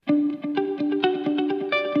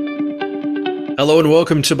Hello and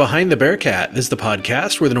welcome to Behind the Bearcat. This is the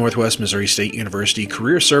podcast where the Northwest Missouri State University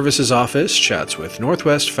Career Services Office chats with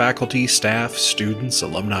Northwest faculty, staff, students,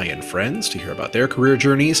 alumni, and friends to hear about their career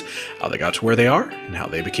journeys, how they got to where they are, and how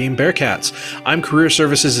they became Bearcats. I'm Career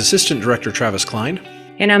Services Assistant Director Travis Klein.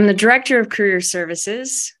 And I'm the Director of Career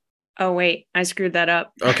Services. Oh, wait, I screwed that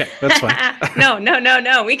up. Okay, that's fine.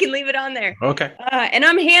 No. We can leave it on there. Okay. And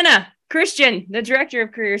I'm Hannah Christian, the Director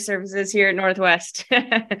of Career Services here at Northwest.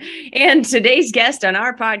 And today's guest on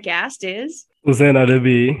our podcast is Hussein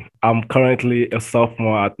Adebi. I'm currently a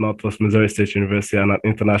sophomore at Northwest Missouri State University and an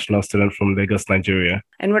international student from Lagos, Nigeria.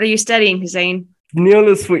 And what are you studying, Hussein?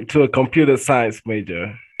 Newly switched to a computer science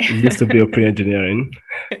major. It used to be a pre-engineering.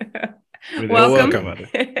 Really welcome.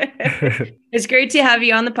 It's great to have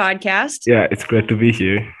you on the podcast. Yeah, it's great to be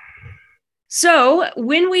here. So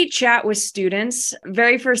when we chat with students,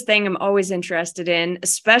 very first thing I'm always interested in,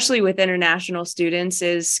 especially with international students,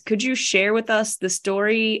 is could you share with us the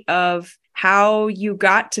story of how you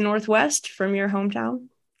got to Northwest from your hometown?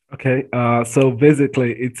 Okay, so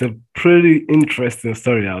basically it's a pretty interesting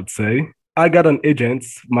story, I would say. I got an agent.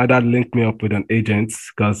 My dad linked me up with an agent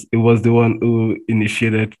because it was the one who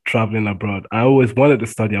initiated traveling abroad. I always wanted to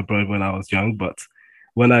study abroad when I was young, but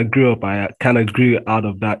when I grew up, I kind of grew out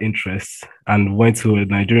of that interest and went to a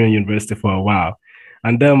Nigerian university for a while.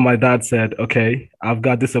 And then my dad said, okay, I've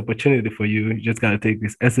got this opportunity for you. You just got to take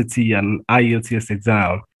this SAT and IELTS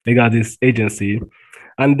exam. They got this agency.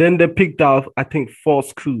 And then they picked out, I think, 4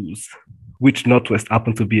 schools, which Northwest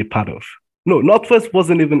happened to be a part of. No, Northwest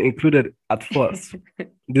wasn't even included at first.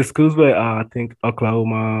 The schools were, I think,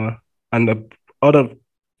 Oklahoma and the other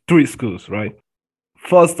 3 schools, right?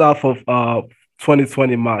 First half of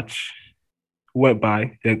 2020 March went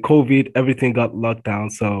by, then COVID, everything got locked down.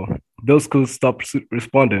 So those schools stopped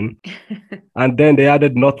responding. And then they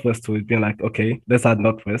added Northwest to it, being like, okay, let's add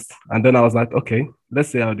Northwest. And then I was like, okay, let's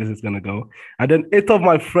see how this is going to go. And then 8 of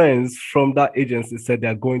my friends from that agency said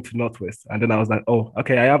they're going to Northwest. And then I was like, oh,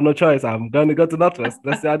 okay, I have no choice. I'm going to go to Northwest.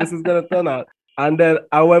 Let's see how this is going to turn out. And then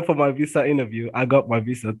I went for my visa interview. I got my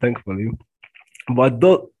visa, thankfully. But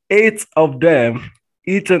those 8 of them,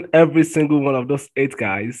 each and every single one of those 8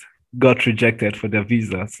 guys got rejected for their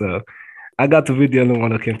visa. So I got to be the only one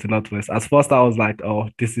that came to Northwest. At first, I was like, oh,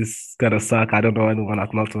 this is going to suck. I don't know anyone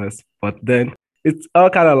at Northwest. But then it's all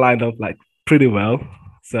kind of lined up like pretty well.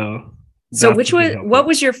 So what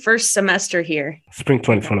was your first semester here? Spring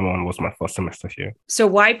 2021 was my first semester here. So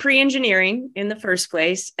why pre-engineering in the first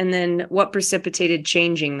place? And then what precipitated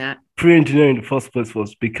changing that? Pre-engineering in the first place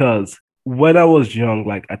was because when I was young,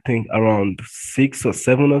 like I think around 6 or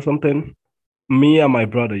 7 or something, me and my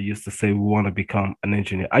brother used to say we want to become an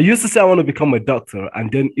engineer. I used to say I want to become a doctor,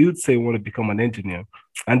 and then he would say we want to become an engineer.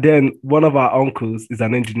 And then one of our uncles is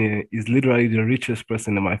an engineer, is literally the richest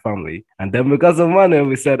person in my family. And then because of money,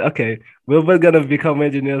 we said, okay, we're both going to become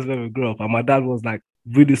engineers when we grow up. And my dad was like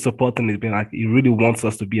really supporting it, being like, he really wants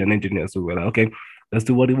us to be an engineer. So we're like, okay, let's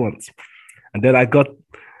do what he wants. And then I got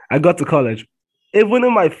to college. Even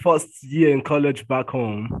in my first year in college back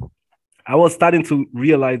home, I was starting to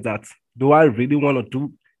realize that, do I really want to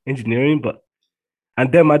do engineering?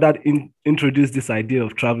 And then my dad introduced this idea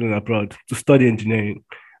of traveling abroad to study engineering.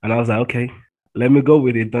 And I was like, okay, let me go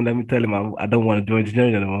with it. Don't let me tell him I don't want to do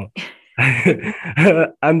engineering anymore.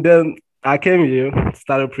 And then I came here,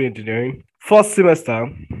 started pre-engineering. First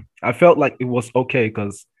semester, I felt like it was okay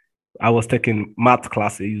because I was taking math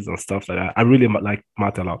classes and stuff like that. I really like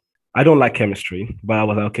math a lot. I don't like chemistry, but I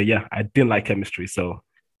was like, okay, yeah, I didn't like chemistry. So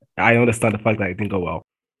I understand the fact that it didn't go well.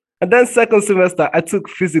 And then second semester, I took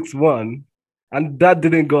physics 1, and that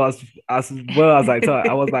didn't go as well as I thought.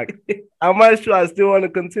 I was like, am I sure I still want to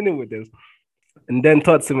continue with this? And then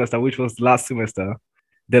third semester, which was last semester,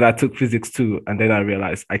 then I took physics 2, and then I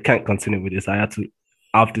realized I can't continue with this. I had to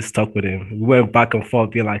have this talk with him. We went back and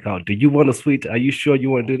forth, being like, oh, do you want to switch? Are you sure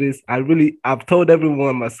you want to do this? I've told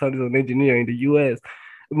everyone my son is an engineer in the US.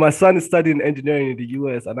 My son is studying engineering in the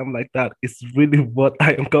US, and I'm like, that is really what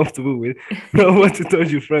I am comfortable with. Not what you told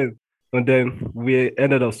your friends. And then we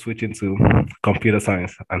ended up switching to computer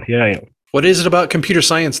science, and here I am. What is it about computer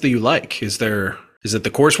science that you like? Is it the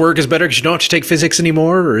coursework is better because you don't have to take physics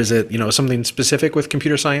anymore, or is it, something specific with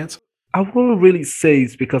computer science? I won't really say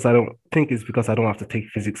it's because I don't have to take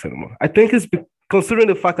physics anymore. I think it's considering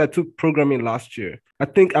the fact I took programming last year. I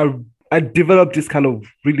think I developed this kind of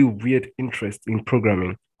really weird interest in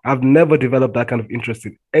programming. I've never developed that kind of interest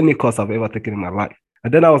in any course I've ever taken in my life.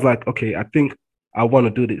 And then I was like, okay, I think I want to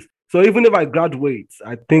do this. So even if I graduate,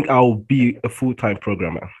 I think I'll be a full-time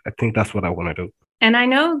programmer. I think that's what I want to do. And I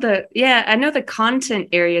know the content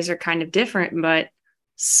areas are kind of different, but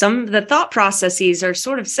some of the thought processes are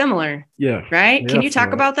sort of similar, Yeah. right? Can you talk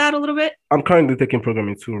similar. about that a little bit? I'm currently taking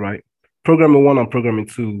programming 2, right? Programming 1 and programming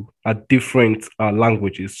 2 are different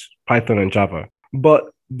languages, Python and Java,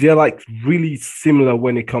 but they're like really similar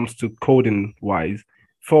when it comes to coding wise.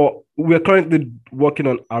 We're currently working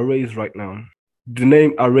on arrays right now. The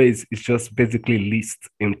name arrays is just basically list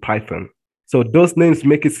in Python. So those names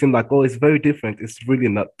make it seem like, oh, it's very different. It's really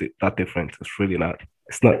not that different. It's really not.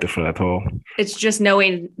 It's not different at all. It's just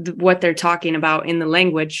knowing what they're talking about in the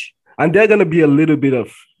language. And there are going to be a little bit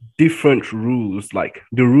of different rules. Like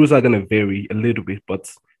the rules are going to vary a little bit,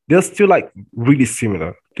 but they're still like really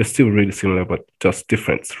similar. They're still really similar, but just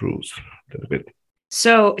different rules a little bit.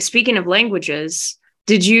 So speaking of languages,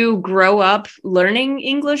 did you grow up learning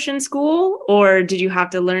English in school, or did you have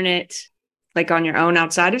to learn it like on your own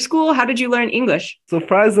outside of school? How did you learn English?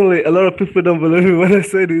 Surprisingly, a lot of people don't believe me when I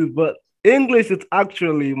say this, but English is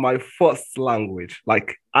actually my first language,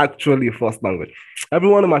 like actually first language.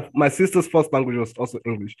 Everyone of my sister's first language was also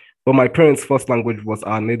English, but my parents' first language was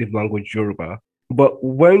our native language, Yoruba. But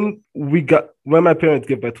when my parents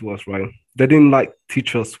gave birth to us, right, they didn't like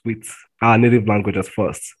teach us with our native language at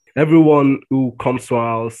first. Everyone who comes to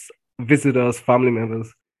our house, visitors, family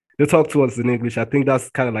members, they talk to us in English. I think that's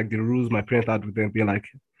kind of like the rules my parents had with them, being like,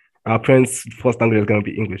 our parents' first language is going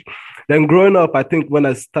to be English. Then growing up, I think when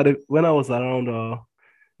I was around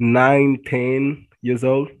 9, 10 years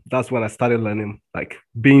old, that's when I started learning, like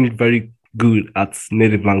being very good at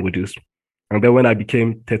native languages. And then when I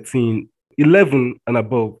became 13, 11 and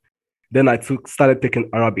above, then I started taking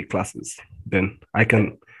Arabic classes. Then I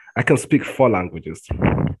can speak 4 languages.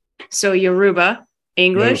 So Yoruba,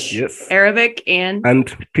 English, yes. Arabic, and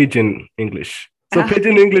Pidgin English. So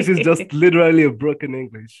Pidgin English is just literally a broken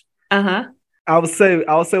English. Uh-huh. I'll say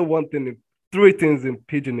 3 things in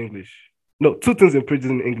Pidgin English. No, 2 things in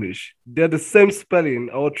Pidgin English. They're the same spelling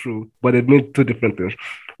all through, but it means 2 different things.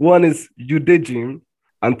 One is you dey gym,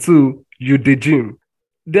 and 2, you dey gym.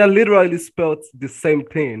 They're literally spelled the same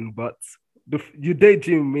thing, but you dey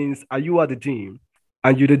gym means are you at the gym,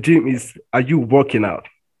 and you dey gym is are you working out.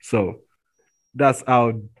 So that's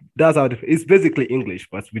how it's basically English,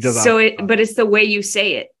 but we just but it's the way you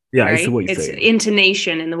say it. Yeah, right? It's the way you say it. It's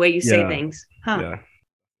intonation and the way you say things. Huh. Yeah.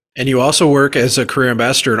 And you also work as a career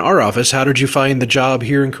ambassador in our office. How did you find the job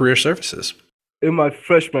here in Career Services? In my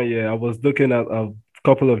freshman year, I was looking at a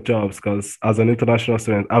couple of jobs because as an international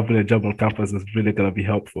student, having a job on campus is really going to be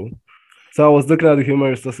helpful. So I was looking at the Human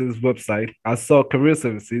Resources website. I saw Career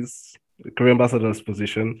Services, Career Ambassador's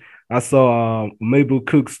position. I saw Mabel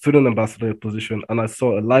Cook's Student Ambassador position, and I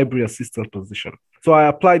saw a Library Assistant position. So I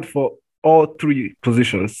applied for all 3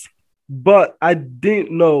 positions. But I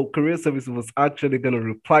didn't know Career Services was actually going to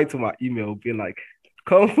reply to my email being like,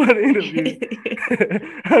 come for an interview.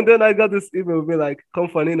 And then I got this email being like, come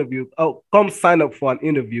for an interview. Oh, come sign up for an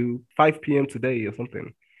interview 5 p.m. today or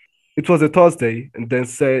something. It was a Thursday, and then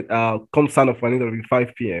said, come sign up for an interview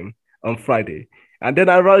 5 p.m. on Friday. And then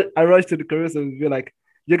I rushed to the Career Services being like,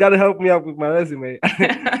 you got to help me out with my resume.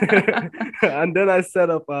 And then I set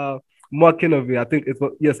up a mock interview. I think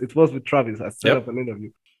it was with Travis. I set up an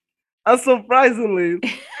interview. And surprisingly,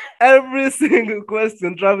 every single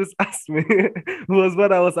question Travis asked me was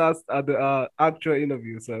what I was asked at the actual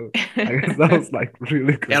interview. So I guess that was like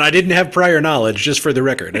really good. And I didn't have prior knowledge, just for the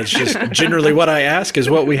record. It's just generally what I ask is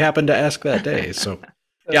what we happen to ask that day. So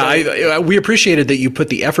yeah, we appreciated that you put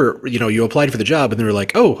the effort, you applied for the job and they were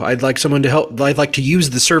like, oh, I'd like someone to help. I'd like to use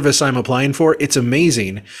the service I'm applying for. It's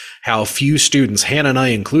amazing how few students, Hannah and I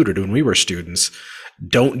included when we were students,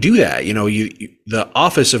 don't do that. The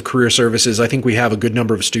Office of Career Services, I think we have a good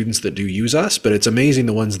number of students that do use us, but it's amazing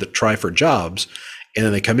the ones that try for jobs and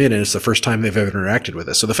then they come in and it's the first time they've ever interacted with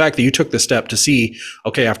us. So the fact that you took the step to see,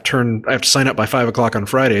 okay, I have to sign up by 5:00 on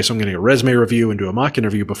Friday, so I'm going to get a resume review and do a mock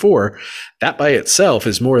interview before, that by itself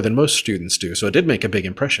is more than most students do. So it did make a big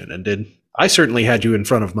impression, and I certainly had you in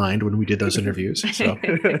front of mind when we did those interviews. So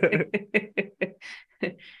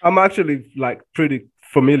I'm actually like pretty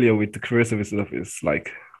familiar with the Career Services Office.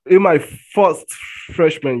 Like in my first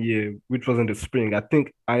freshman year, which was in the spring, I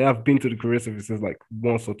think I have been to the Career Services like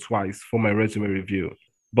once or twice for my resume review.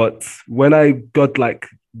 But when I got like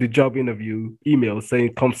the job interview email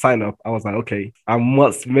saying come sign up, I was like, okay, I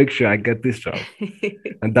must make sure I get this job.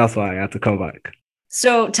 And that's why I had to come back.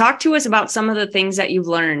 So talk to us about some of the things that you've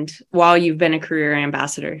learned while you've been a career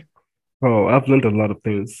ambassador. Oh, I've learned a lot of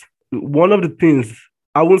things. One of the things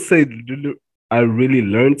I wouldn't say I really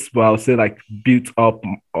learned, but I'll say like built up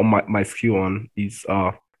on my skill on is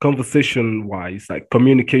conversation wise, like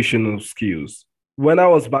communicational skills. When I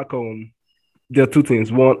was back home, there are two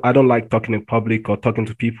things. One, I don't like talking in public or talking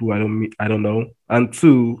to people I don't know. And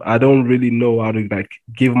two, I don't really know how to like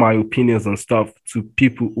give my opinions and stuff to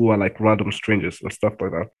people who are like random strangers and stuff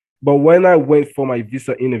like that. But when I went for my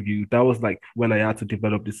visa interview, that was like when I had to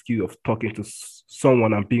develop the skill of talking to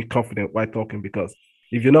someone and being confident while talking, because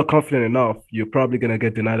if you're not confident enough, you're probably gonna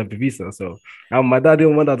get denied of the visa. So my dad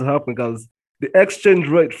didn't want that to happen because the exchange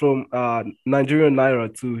rate from Nigerian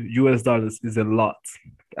naira to US dollars is a lot.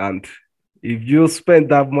 And if you spend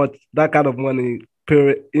that kind of money,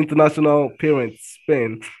 international parents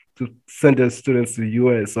spend to send their students to the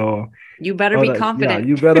US or you better be confident. Yeah,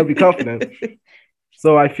 you better be confident.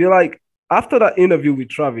 So I feel like after that interview with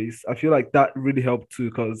Travis, I feel like that really helped too.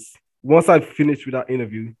 Because once I finished with that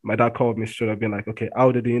interview, my dad called me straight up being like, okay,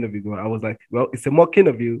 how did the interview go? I was like, well, it's a mock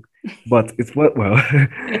interview, but it went well.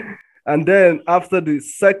 And then after the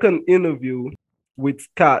second interview with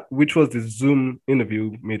Kat, which was the Zoom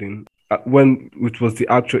interview meeting, which was the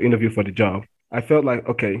actual interview for the job, I felt like,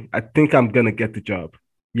 okay, I think I'm going to get the job.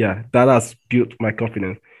 Yeah, that has built my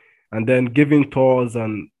confidence. And then giving tours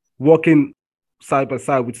and working side by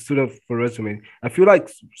side with Student for Resume, I feel like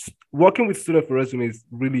working with Student for Resumes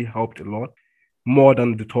really helped a lot more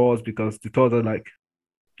than the tours, because the tours are like,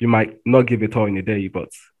 you might not give a tour in a day, but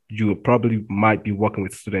you probably might be working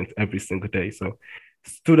with students every single day. So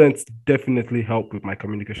students definitely help with my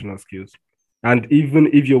communicational skills. And even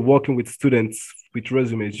if you're working with students with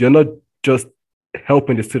resumes, you're not just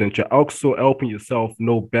helping the students, you're also helping yourself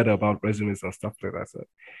know better about resumes and stuff like that. So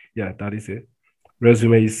yeah, that is it.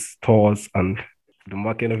 Resumes, tours, and the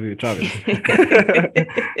mock interview with Travis.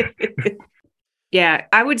 Yeah,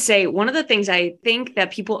 I would say one of the things I think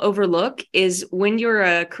that people overlook is when you're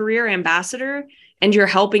a career ambassador and you're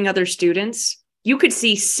helping other students, you could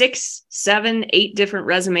see 6, 7, 8 different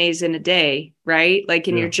resumes in a day, right? Like,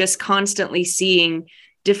 and you're just constantly seeing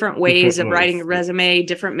different ways of writing a resume,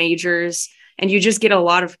 different majors, and you just get a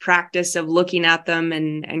lot of practice of looking at them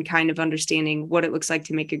and kind of understanding what it looks like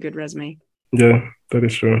to make a good resume. Yeah, that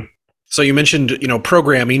is true. So you mentioned,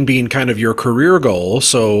 programming being kind of your career goal.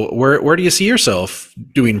 So where do you see yourself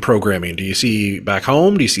doing programming? Do you see back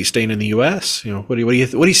home? Do you see staying in the US? What do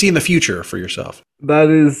you see in the future for yourself? That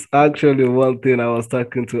is actually one thing I was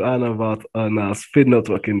talking to Anna about on Speed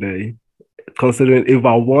Networking Day, considering if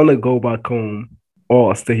I want to go back home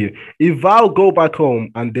or stay here. If I'll go back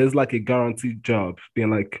home and there's like a guaranteed job,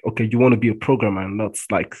 being like, okay, you want to be a programmer, not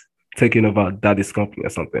like taking over daddy's company or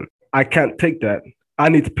something, I can't take that.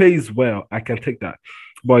 And it pays well, I can take that.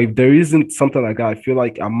 But if there isn't something like that, I feel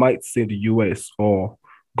like I might stay in the US or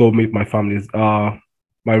go meet my families, my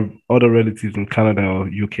other relatives in Canada or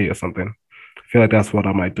UK or something. I feel like that's what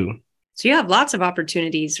I might do. So you have lots of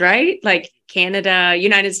opportunities, right? Like Canada,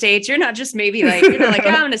 United States. You're not just maybe like, you're not like,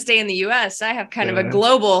 I'm going to stay in the US. I have kind of a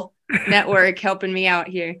global network helping me out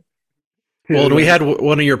here. Well, and we had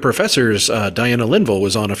one of your professors, Diana Linville,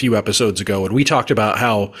 was on a few episodes ago, and we talked about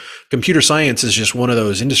how computer science is just one of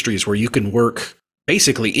those industries where you can work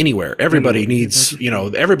basically anywhere. Everybody needs,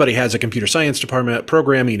 everybody has a computer science department.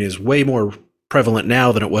 Programming is way more prevalent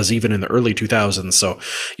now than it was even in the early 2000s. So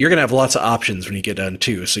you're going to have lots of options when you get done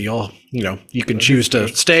too. So you can choose to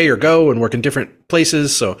stay or go and work in different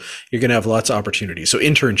places. So you're going to have lots of opportunities. So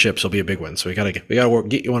internships will be a big one. So we got to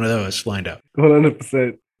get you one of those lined up.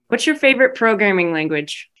 100%. What's your favorite programming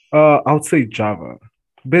language? I would say Java,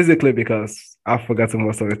 basically because I've forgotten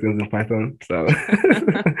most of the things in Python. So,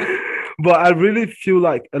 but I really feel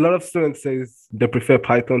like a lot of students say they prefer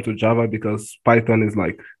Python to Java because Python is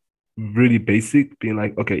like really basic, being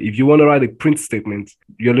like, okay, if you want to write a print statement,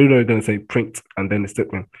 you're literally going to say print and then a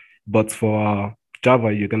statement. But for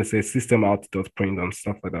Java, you're going to say system out dot print and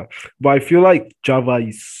stuff like that. But I feel like Java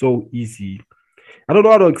is so easy. I don't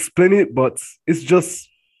know how to explain it, but it's just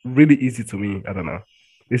really easy to me. I don't know.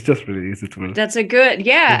 It's just really easy to me. That's a good,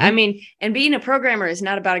 I mean, and being a programmer is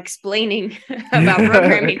not about explaining about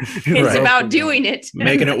programming. It's about doing it.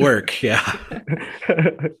 Making it work. Yeah.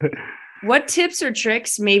 What tips or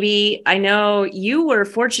tricks, maybe, I know you were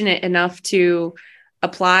fortunate enough to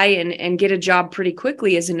apply and get a job pretty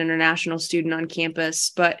quickly as an international student on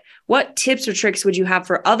campus, but what tips or tricks would you have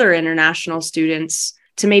for other international students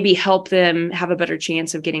to maybe help them have a better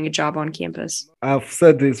chance of getting a job on campus? I've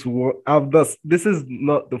said this. This is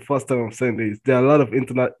not the first time I'm saying this. There are a lot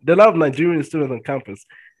of Nigerian students on campus.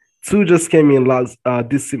 2 just came in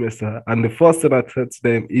this semester, and the first thing I said to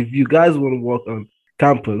them, if you guys want to work on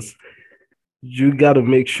campus, you got to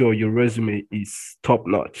make sure your resume is top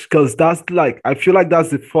notch, because that's like, I feel like that's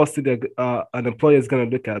the first thing that an employer is going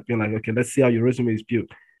to look at, being like, okay, let's see how your resume is built.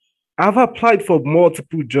 I've applied for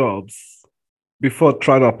multiple jobs before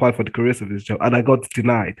trying to apply for the career service job, and I got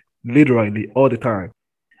denied literally all the time.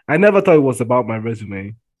 I never thought it was about my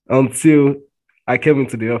resume until I came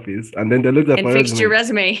into the office, and then they looked at And my fixed your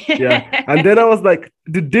resume. resume. Yeah. And then I was like,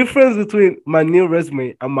 the difference between my new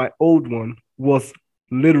resume and my old one was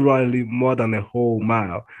literally more than a whole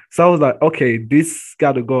mile. So I was like, okay, this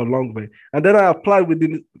got to go a long way. And then I applied with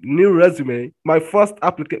the new resume. My first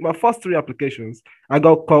three applications, I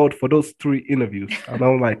got called for those three interviews. And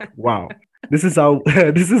I'm like, wow, this is how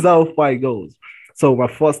this is how far it goes. So my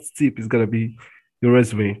first tip is gonna be your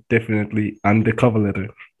resume, definitely, and the cover letter.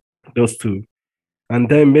 Those two. And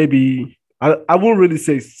then maybe I won't really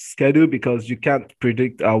say schedule because you can't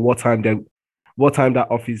predict what time that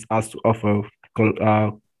office has to offer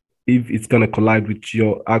if it's gonna collide with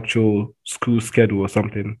your actual school schedule or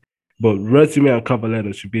something. But resume and cover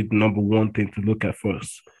letter should be the number one thing to look at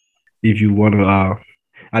first if you want to.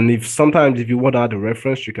 And if you want to add a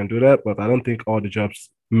reference, you can do that. But I don't think all the jobs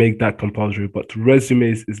make that compulsory. But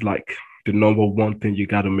resumes is like the number one thing you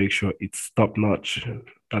got to make sure it's top notch.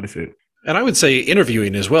 That is it. And I would say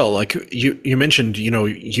interviewing as well. Like you mentioned, you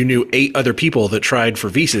knew 8 other people that tried for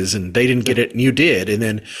visas and they didn't get it and you did. And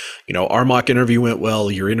then, our mock interview went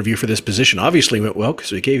well. Your interview for this position obviously went well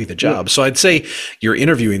because we gave you the job. Yeah. So I'd say your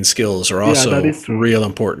interviewing skills are also real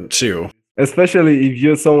important too. Especially if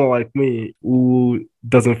you're someone like me who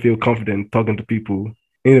doesn't feel confident talking to people,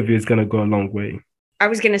 interview is going to go a long way. I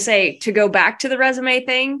was going to say, to go back to the resume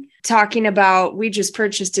thing, talking about, we just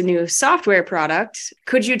purchased a new software product.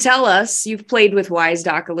 Could you tell us, you've played with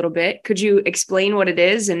WiseDoc a little bit. Could you explain what it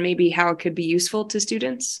is and maybe how it could be useful to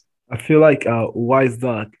students? I feel like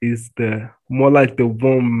WiseDoc is more like the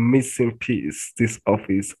one missing piece this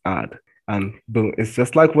office had. And boom, it's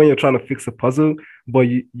just like when you're trying to fix a puzzle, but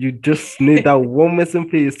you just need that one missing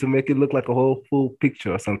piece to make it look like a whole full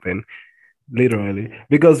picture or something, literally.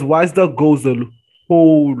 Because WiseDoc goes a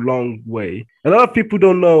whole long way. A lot of people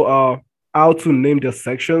don't know how to name their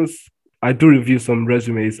sections. I do review some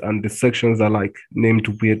resumes and the sections are like named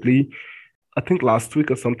weirdly. I think last week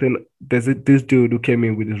or something, this dude who came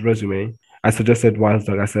in with his resume. I suggested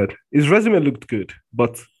WiseDoc. I said, his resume looked good,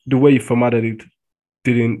 but the way he formatted it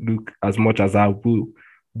didn't look as much as I would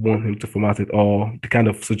want him to format it or the kind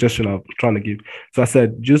of suggestion I'm trying to give. So I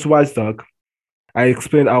said, use WiseDoc. I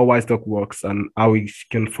explained how WiseDoc works and how we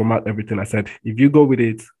can format everything. I said, if you go with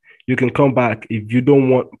it, you can come back if you don't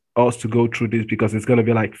want us to go through this because it's going to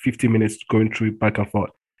be like 50 minutes going through it back and forth.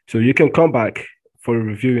 So you can come back for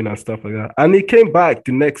reviewing and stuff like that. And he came back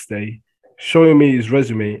the next day showing me his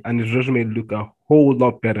resume, and his resume looked a whole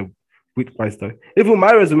lot better with WiseDoc. Even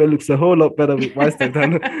my resume looks a whole lot better with WiseDoc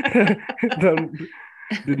than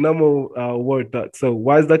the normal Word doc. So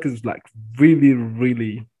WiseDoc is like really,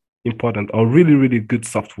 really important or really, really good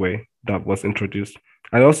software that was introduced.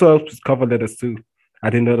 And also helps with cover letters too. I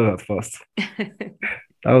didn't know that at first.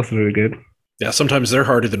 That was really good. Yeah, sometimes they're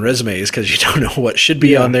harder than resumes because you don't know what should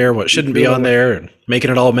be on there, what shouldn't be on there, and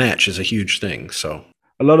making it all match is a huge thing. So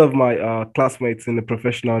a lot of my classmates in the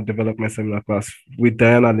professional development seminar class with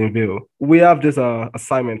Diana Linville, we have this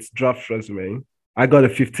assignments draft resume. I got a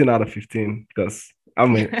 15 out of 15 because I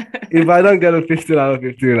mean, if I don't get a 15 out of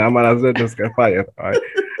 15, I might as well just get fired. All right.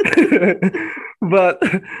 But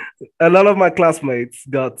a lot of my classmates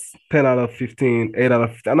got 10 out of 15, 8 out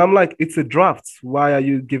of 15. And I'm like, it's a draft. Why are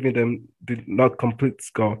you giving them the not complete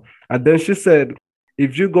score? And then she said,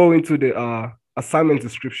 if you go into the assignment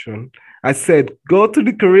description, I said, go to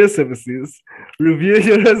the career services, review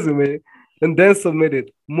your resume, and then submit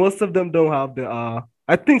it. Most of them don't have the,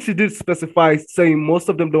 I think she did specify saying most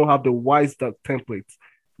of them don't have the WiseDoc templates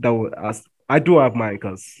that were asked. I do have mine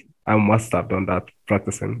because I must have done that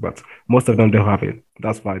practicing, but most of them don't have it.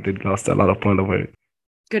 That's why they lost a lot of points over it.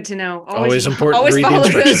 Good to know. Always important. Always to read follow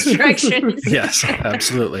the instructions. Yes,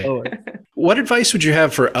 absolutely. What advice would you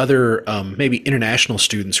have for other maybe international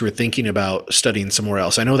students who are thinking about studying somewhere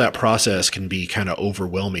else? I know that process can be kind of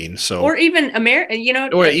overwhelming. So, or even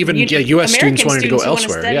U.S. students wanting to go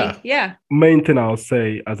elsewhere. Yeah. Main thing I'll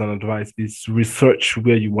say as an advice is research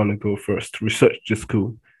where you want to go first. Research the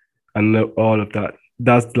school and all of that.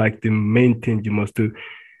 That's like the main thing you must do.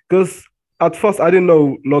 Because at first I didn't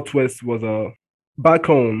know Northwest was back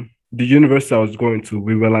home, the university I was going to,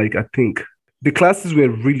 we were like, I think the classes were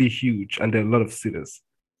really huge and there are a lot of students.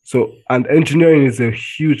 So, and engineering is a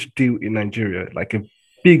huge deal in Nigeria, like a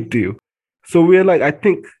big deal. So we're like, I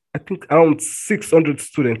think around 600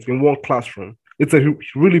 students in one classroom. It's a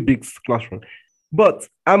really big classroom. But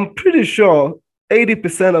I'm pretty sure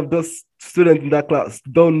 80% of those students in that class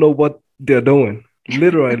don't know what they're doing.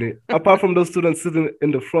 Literally, apart from those students sitting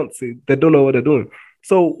in the front seat, they don't know what they're doing.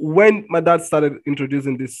 So when my dad started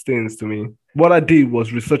introducing these things to me, what I did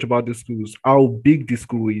was research about the schools, how big the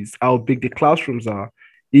school is, how big the classrooms are,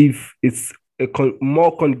 if it's a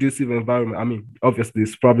more conducive environment. I mean, obviously,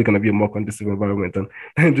 it's probably going to be a more conducive environment than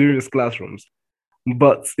Nigeria's classrooms.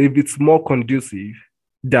 But if it's more conducive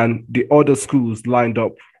than the other schools lined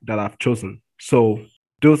up that I've chosen. So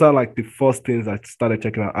those are like the first things I started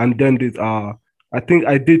checking out. And then I think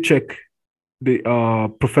I did check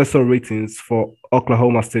the professor ratings for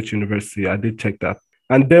Oklahoma State University. I did check that.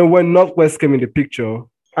 And then when Northwest came in the picture,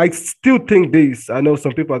 I still think this. I know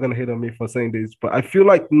some people are going to hate on me for saying this, but I feel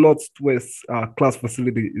like Northwest class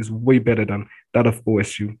facility is way better than that of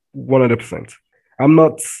OSU, 100%. I'm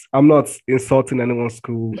not insulting anyone's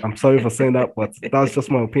school. I'm sorry for saying that, but that's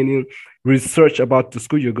just my opinion. Research about the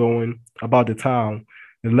school you're going, about the town,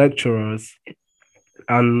 the lecturers,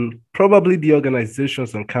 and probably the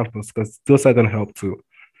organizations on campus, because those are going to help too.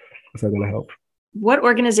 Those are going to help. What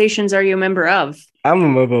organizations are you a member of? I'm a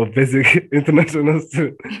member of Basic International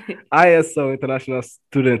Student, ISO International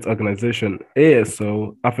Student Organization,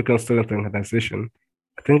 ASO African Student Organization.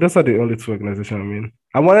 I think those are the only two organizations I'm in.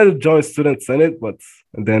 I wanted to join Student Senate, but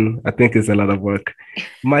then I think it's a lot of work.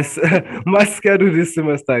 My schedule this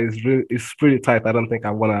semester is pretty tight. I don't think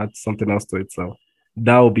I want to add something else to it. So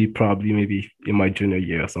that will be probably maybe in my junior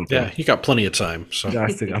year or something. Yeah, you got plenty of time. So yeah, I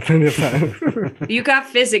still got plenty of time. You got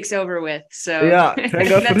physics over with, so yeah,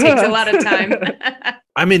 that takes a lot of time.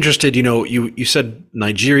 I'm interested, you said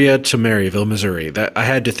Nigeria to Maryville, Missouri. That I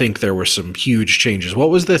had to think there were some huge changes. What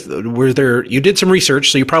was you did some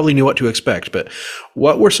research, so you probably knew what to expect, but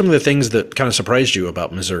what were some of the things that kind of surprised you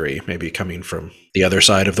about Missouri, maybe coming from the other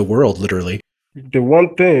side of the world, literally? The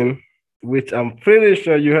one thing, which I'm pretty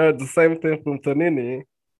sure you heard the same thing from Tonini,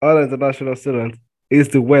 all international students, is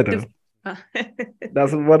the weather.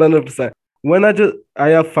 That's 100%. I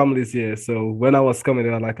have families here, so when I was coming,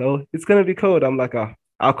 they were like, "Oh, it's gonna be cold." I'm like, "Oh,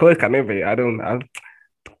 how cold can it be? I'll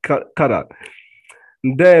cut out."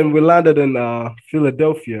 And then we landed in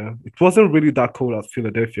Philadelphia. It wasn't really that cold as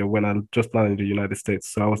Philadelphia when I just landed in the United States.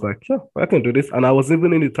 So I was like, "Yeah, I can do this." And I was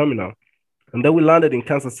even in the terminal. And then we landed in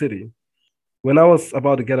Kansas City. When I was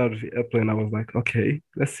about to get out of the airplane, I was like, "Okay,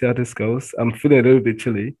 let's see how this goes." I'm feeling a little bit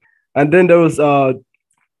chilly. And then there was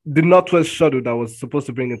the Northwest shuttle that was supposed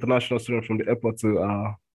to bring international students from the airport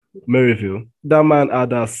to Maryville. That man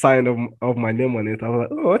had a sign of my name on it. I was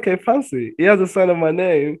like, "Oh, okay, fancy. He has a sign of my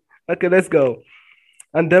name. Okay, let's go."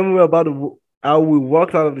 And then we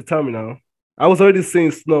walked out of the terminal. I was already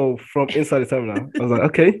seeing snow from inside the terminal. I was like,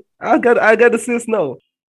 "Okay, I got to see snow."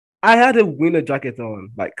 I had a winter jacket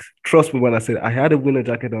on. Like, trust me when I said I had a winter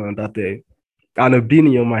jacket on that day and a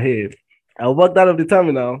beanie on my head. I walked out of the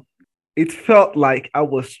terminal. It felt like I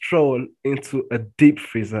was thrown into a deep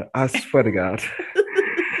freezer. I swear to God.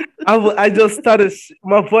 I just started,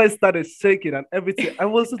 my voice started shaking and everything. I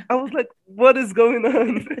was like, "What is going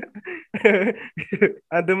on?"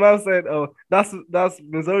 And the man said, "Oh, that's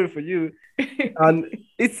Missouri for you." And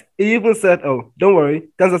he even said, "Oh, don't worry,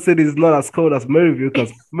 Kansas City is not as cold as Maryville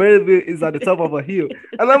because Maryville is at the top of a hill."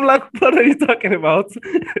 And I'm like, "What are you talking about?"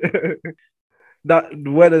 That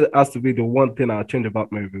weather has to be the one thing I'll change about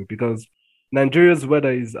Maryville, because Nigeria's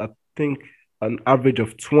weather is, I think, an average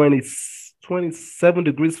of 27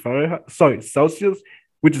 degrees Fahrenheit, sorry, Celsius,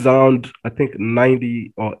 which is around, I think,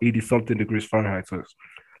 90 or 80 something degrees Fahrenheit. So it's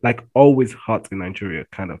like always hot in Nigeria,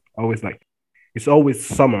 kind of. Always like, it's always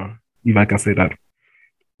summer, if I can say that.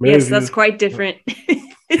 Yes, that's quite different.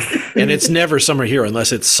 And it's never summer here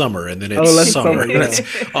unless it's summer, and then it's summer. Yeah. It's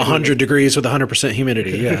 100 degrees with 100%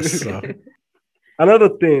 humidity. Yes. So. Another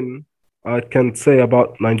thing I can say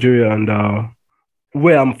about Nigeria and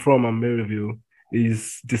where I'm from and Maryville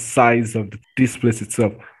is the size of this place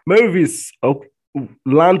itself. Maryville is,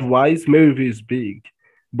 land-wise, Maryville is big,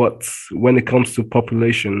 but when it comes to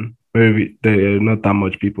population, Maryville, there are not that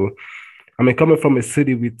much people. I mean, coming from a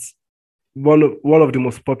city with one of the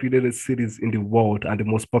most populated cities in the world and the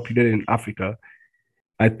most populated in Africa,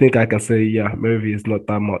 I think I can say, yeah, Maryville is not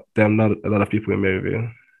that much. There are not a lot of people in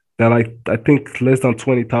Maryville. They're like, I think, less than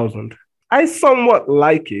 20,000. I somewhat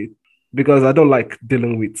like it because I don't like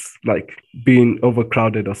dealing with like being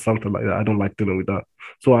overcrowded or something like that. I don't like dealing with that.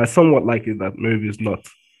 So I somewhat like it that Maryville is not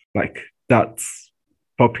like that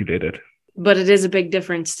populated. But it is a big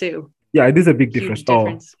difference too. Yeah, it is a big difference.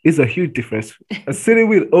 It's a huge difference. A city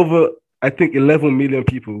with over, I think, 11 million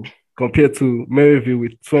people compared to Maryville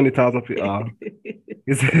with 20,000 people.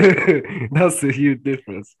 That's a huge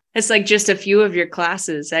difference. It's like just a few of your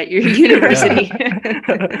classes at your university.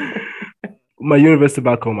 My university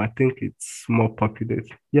back home, I think it's more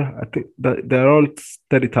populated. Yeah, I think that they're around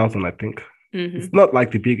 30,000, I think. Mm-hmm. It's not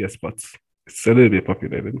like the biggest, but It's a little bit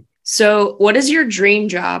populated. So, what is your dream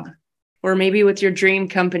job? Or maybe with your dream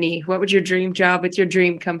company? What would your dream job with your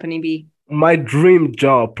dream company be? My dream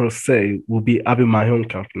job per se will be having my own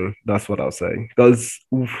company. That's what I'll say. Because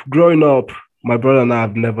growing up, my brother and I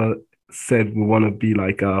have never said we want to be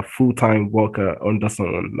like a full-time worker under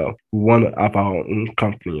someone. No, we want to have our own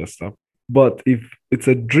company and stuff. But if it's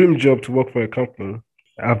a dream job to work for a company,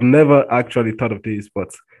 I've never actually thought of this,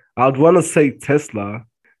 but I'd want to say Tesla,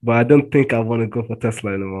 but I don't think I want to go for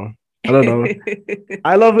Tesla anymore. I don't know.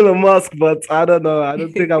 I love Elon Musk, but I don't know. I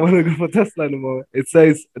don't think I want to go for Tesla anymore. It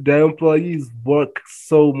says their employees work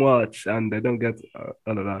so much and they don't get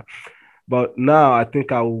all of that. But now I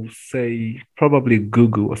think I will say probably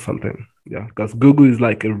Google or something. Yeah, because Google is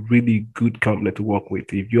like a really good company to work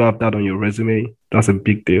with. If you have that on your resume, that's a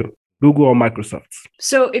big deal. Google or Microsoft.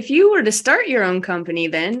 So if you were to start your own company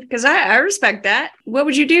then, because I respect that, what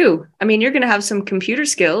would you do? I mean, you're going to have some computer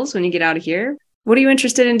skills when you get out of here. What are you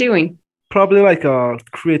interested in doing? Probably like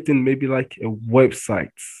creating maybe like a website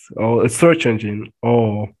or a search engine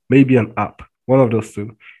or maybe an app. One of those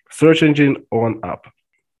two. Search engine or an app.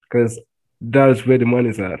 Because that is where the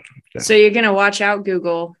money's at. Yeah. So you're going to watch out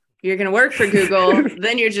Google. You're going to work for Google.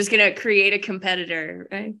 Then you're just going to create a competitor,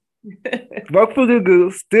 right? Work for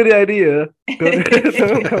Google, steal the idea,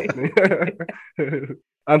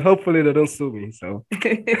 and hopefully they don't sue me. So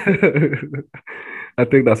I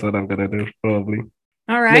think that's what I'm gonna do, probably.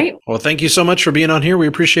 All right. Well, thank you so much for being on here. We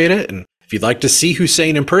appreciate it. And if you'd like to see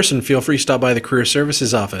Hussein in person, feel free to stop by the Career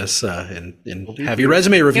Services office and have your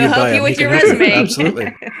resume reviewed by him. He'll help you with your resume.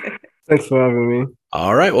 Absolutely. Thanks for having me.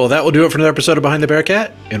 All right. Well, that will do it for another episode of Behind the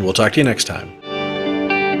Bearcat, and we'll talk to you next time.